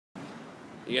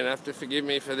You're going to have to forgive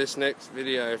me for this next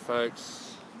video,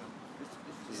 folks.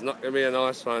 It's not going to be a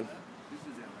nice one.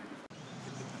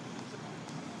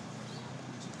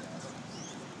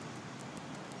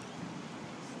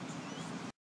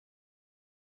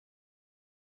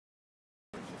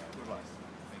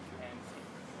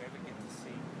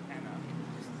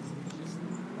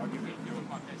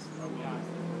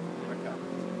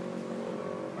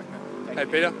 Hey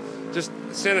Peter, just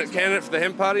Senate candidate for the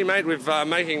hemp party, mate. We're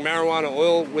making marijuana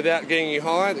oil without getting you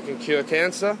high that can cure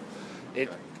cancer.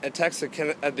 It attacks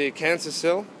the cancer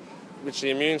cell, which the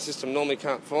immune system normally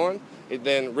can't find. It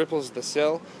then ripples the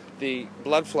cell, the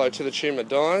blood flow to the tumour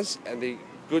dies, and the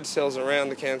good cells around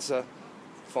the cancer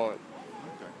fine.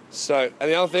 So, and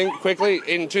the other thing, quickly,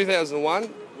 in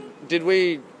 2001,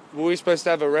 were we supposed to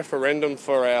have a referendum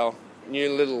for our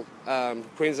new little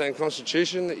Queensland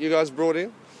Constitution that you guys brought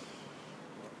in?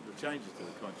 The changes to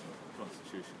the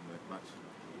Constitution were much,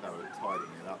 they were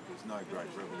tidying it up. There's no great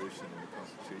revolution in the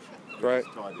Constitution. Right.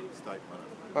 It's tidy the state money.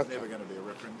 It's never going to be a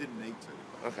referendum. Didn't need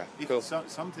to. Okay, cool.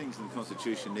 Some things in the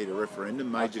Constitution need a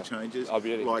referendum, major changes,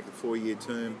 like the 4-year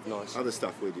term. Nice. Other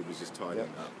stuff we did was just tidying up.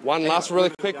 One last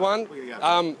really quick one.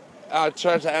 Shout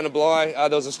out to Anna Bligh. There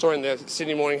was a story in the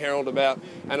Sydney Morning Herald about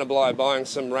Anna Bligh buying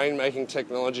some rainmaking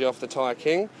technology off the Thai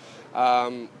King.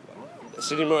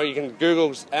 Sydney Morning, you can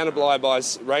Google Anna Bligh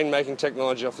buys rainmaking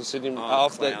technology off the Sydney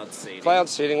cloud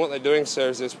seeding. What they're doing, sir,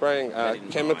 is they're spraying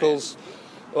chemicals.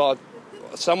 Well,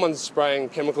 someone's spraying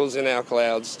chemicals in our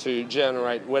clouds to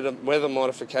generate weather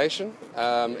modification.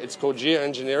 It's called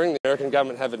geo-engineering. The American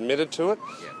government have admitted to it.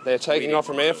 They're taking off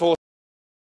from Air Force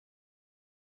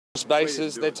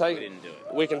bases.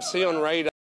 We can see on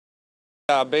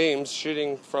radar beams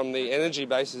shooting from the energy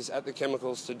bases at the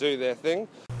chemicals to do their thing.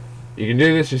 You can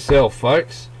do this yourself,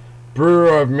 folks.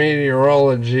 Bureau of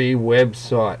Meteorology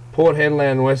website, Port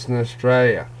Hedland, Western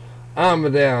Australia,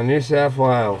 Armidale, New South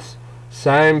Wales,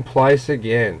 same place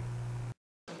again.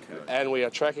 And we are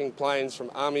tracking planes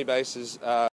from army bases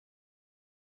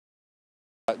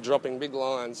dropping big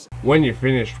lines. When you're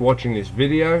finished watching this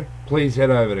video, please head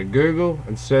over to Google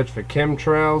and search for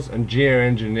chemtrails and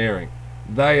geoengineering.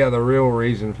 They are the real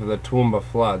reason for the Toowoomba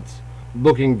floods.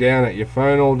 Looking down at your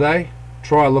phone all day?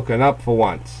 Try looking up for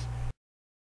once.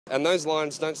 And those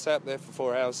lines don't stay up there for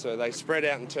 4 hours, so they spread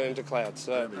out and turn to clouds.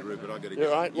 So,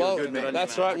 you're right. Well,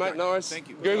 that's right, mate. Nice. Thank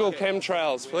you. Google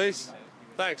chemtrails, please.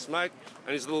 Thanks, mate.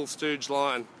 And his little stooge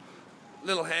line.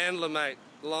 Little handler, mate,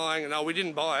 lying. No, we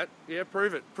didn't buy it. Yeah,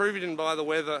 prove it. Prove you didn't buy the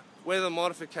weather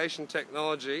modification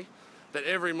technology that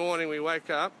every morning we wake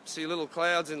up, see little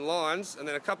clouds in lines, and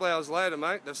then a couple hours later,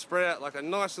 mate, they've spread out like a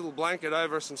nice little blanket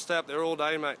over us and stay up there all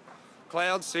day, mate.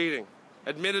 Cloud seeding.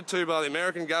 Admitted to by the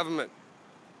American government.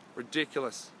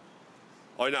 Ridiculous.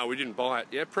 Oh no, we didn't buy it.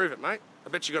 Yeah, prove it, mate. I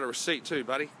bet you got a receipt too,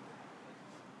 buddy.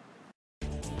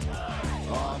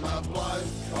 I'm a bloke,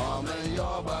 I'm a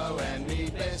yobbo, and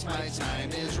me best mate's name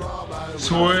is Robbo.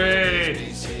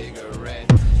 Sweet!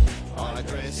 Cigarette on a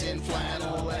dress in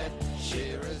flannel.